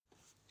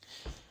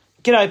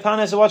G'day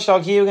punters, the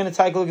Watchdog here. We're going to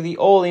take a look at the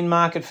all-in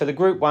market for the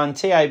Group 1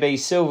 TAB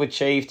Silver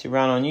Chief to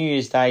run on New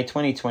Year's Day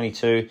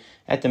 2022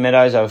 at the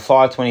Meadows over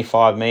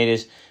 525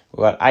 metres.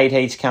 We've got 8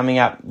 heats coming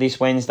up this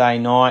Wednesday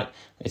night.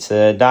 It's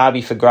a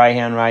derby for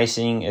greyhound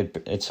racing.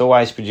 It's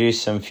always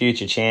produced some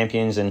future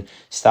champions and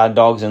stud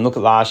dogs. And look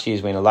at last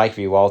year's winner,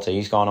 Lakeview Walter.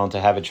 He's gone on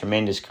to have a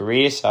tremendous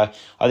career. So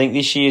I think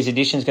this year's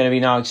edition is going to be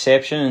no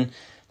exception. And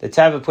the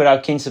tab have put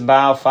up Kinston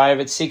Bale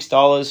favourite,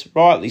 $6.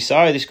 Rightly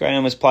so. This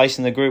greyhound was placed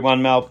in the Group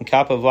 1 Melbourne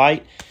Cup of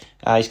late.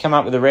 He's come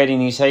up with a red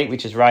in his heat,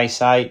 which is race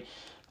 8.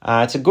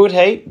 It's a good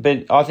heat,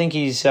 but I think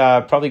he's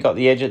probably got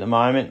the edge at the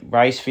moment,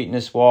 race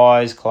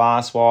fitness-wise,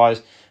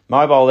 class-wise.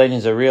 Mobile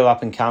Legend's a real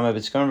up-and-comer, but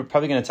it's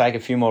probably going to take a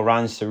few more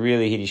runs to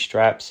really hit his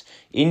straps.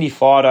 Indy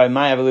Fido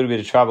may have a little bit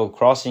of trouble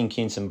crossing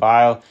Kinston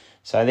Bale,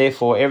 so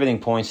therefore everything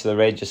points to the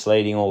red just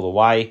leading all the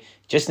way.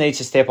 Just needs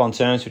to step on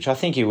terms, which I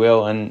think he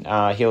will, and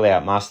he'll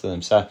outmuster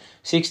them. So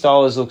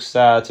 $6 looks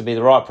to be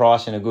the right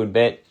price and a good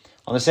bet.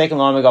 On the second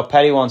line, we've got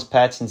Paddy Wants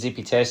Pats and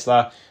Zippy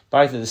Tesla,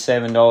 both at the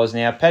 $7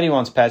 now. Paddy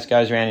Wants Pats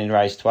goes around in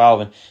race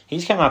 12, and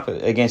he's come up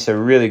against a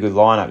really good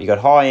lineup. You've got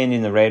High End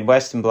in the red,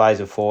 Western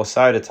Blazer 4,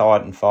 Soda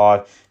Titan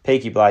 5,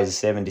 Peaky Blazer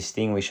 7,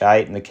 Distinguish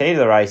 8, and the key to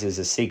the race is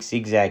a 6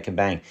 Zigzag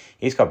Kabang.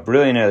 He's got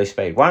brilliant early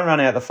speed. Won't run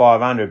out the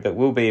 500, but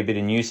will be a bit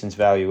of nuisance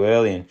value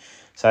early, and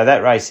so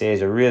that race there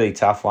is a really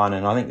tough one,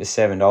 and I think the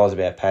 $7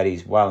 about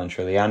Paddy's well and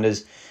truly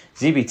unders.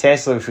 Zippy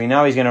Tesla, if we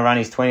know he's going to run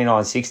his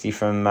 29.60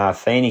 from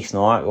Phoenix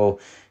night, well,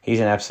 he's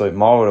an absolute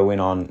model to win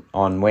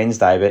on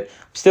Wednesday, but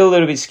I'm still a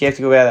little bit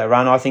sceptical about that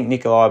run. I think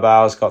Nikolai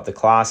Bale's got the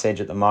class edge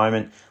at the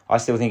moment. I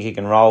still think he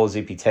can roll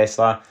Zippy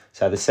Tesla,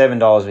 so the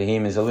 $7 for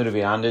him is a little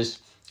bit unders.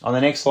 On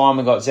the next line,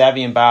 we've got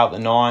Xavier Bale at the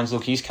 9s.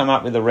 Look, he's come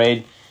up with a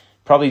red,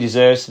 probably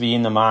deserves to be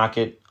in the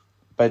market,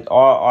 but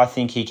I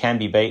think he can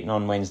be beaten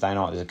on Wednesday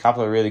night. There's a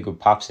couple of really good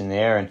pups in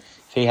there, and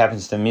if he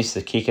happens to miss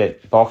the kick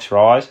at box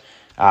rise,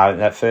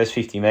 that first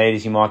 50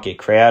 metres, he might get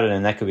crowded,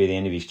 and that could be the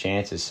end of his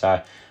chances.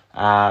 So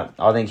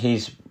I think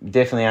he's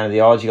definitely under the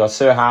odds. You got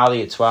Sir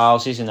Harley at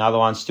 12s. He's another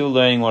one, still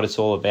learning what it's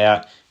all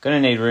about.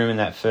 Going to need room in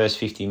that first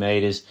 50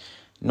 metres.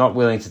 Not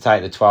willing to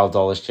take the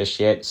 $12 just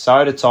yet.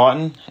 Soda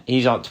Titan,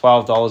 he's on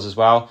 $12 as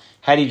well.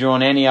 Had he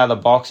drawn any other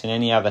box in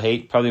any other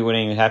heat, probably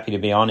wouldn't even be happy to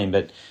be on him,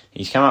 but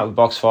he's come up with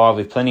box 5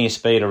 with plenty of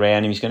speed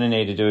around him. He's going to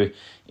need to do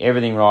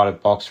everything right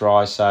at box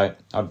rise, so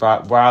I'd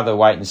rather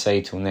wait and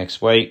see till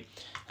next week.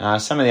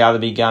 Some of the other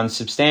big guns,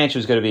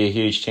 Substantial's got to be a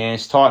huge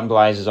chance. Titan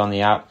Blazers on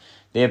the up.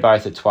 They're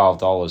both at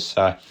 $12.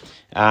 So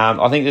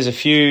I think there's a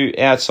few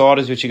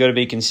outsiders which have got to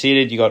be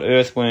considered. You've got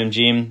Earthworm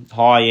Jim,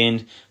 High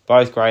End,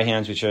 both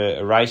greyhounds which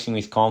are racing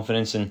with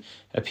confidence and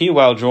appear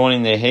well drawn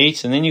in their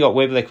heats. And then you got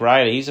Weblek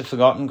Raider. He's a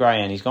forgotten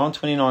greyhound. He's gone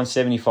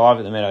 29.75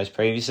 at the Meadows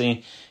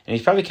previously, and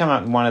he's probably come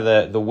up in one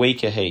of the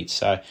weaker heats.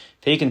 So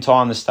if he can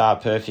time the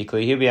start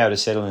perfectly, he'll be able to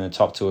settle in the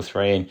top 2 or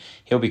 3, and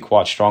he'll be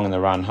quite strong in the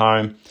run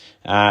home.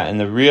 And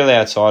the real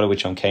outsider,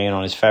 which I'm keen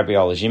on, is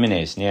Fabiola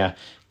Jimenez. Now,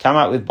 come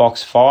up with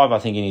box 5, I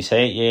think, in his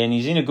heat, and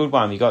he's in a good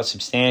one. You've got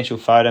Substantial,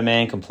 Photo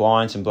Man,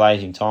 Compliance, and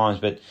Blazing Times,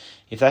 but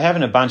if they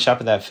happen to bunch up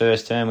at that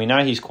first turn, we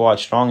know he's quite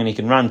strong and he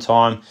can run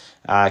time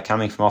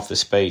coming from off the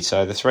speed.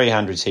 So the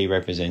 300s, he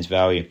represents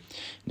value.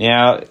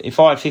 Now, if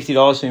I had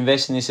 $50 to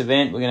invest in this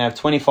event, we're going to have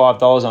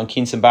 $25 on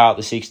Kinston Bale at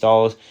the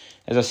 $6.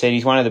 As I said,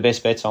 he's one of the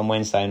best bets on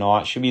Wednesday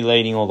night. Should be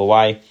leading all the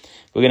way.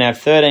 We're going to have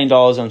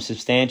 $13 on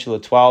Substantial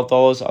at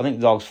 $12. I think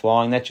the dog's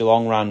flying. That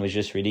Geelong run was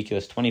just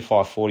ridiculous.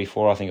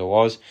 25.44, I think it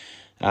was.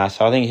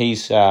 So I think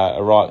he's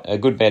a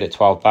good bet at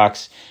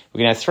 $12. We're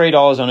going to have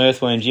 $3 on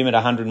Earthworm Jim at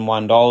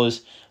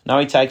 $101. No,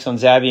 he takes on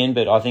Zabian,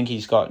 but I think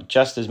he's got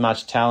just as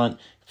much talent.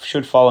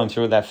 Should follow him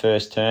through that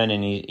first turn,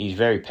 and he's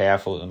very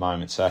powerful at the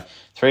moment. So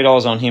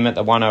 $3 on him at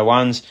the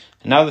 101s.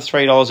 Another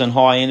 $3 on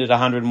High End at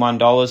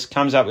 $101.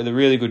 Comes up with a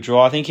really good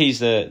draw. I think he's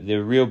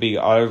the real big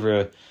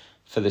over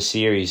for the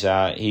series.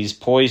 He's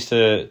poised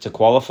to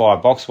qualify.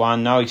 Box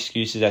 1, no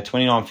excuses. At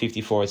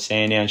 29.54 at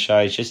Sandown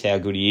shows just how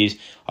good he is.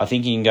 I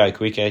think he can go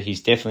quicker. He's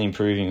definitely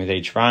improving with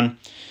each run.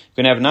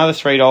 We're going to have another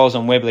 $3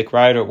 on Weblek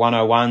Raider at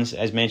 101s,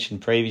 as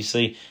mentioned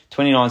previously.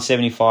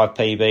 29.75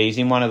 PB. He's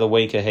in one of the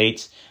weaker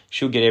heats.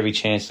 Should get every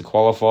chance to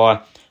qualify.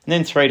 And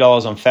then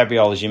 $3 on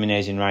Fabiola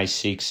Jimenez in race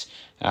 6.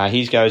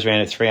 He goes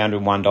around at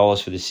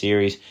 $301 for the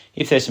series.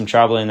 If there's some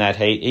trouble in that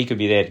heat, he could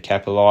be there to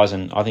capitalise,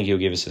 and I think he'll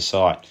give us a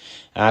sight.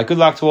 Good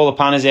luck to all the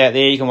punters out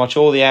there. You can watch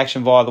all the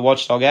action via the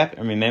Watchdog app,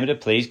 and remember to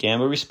please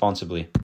gamble responsibly.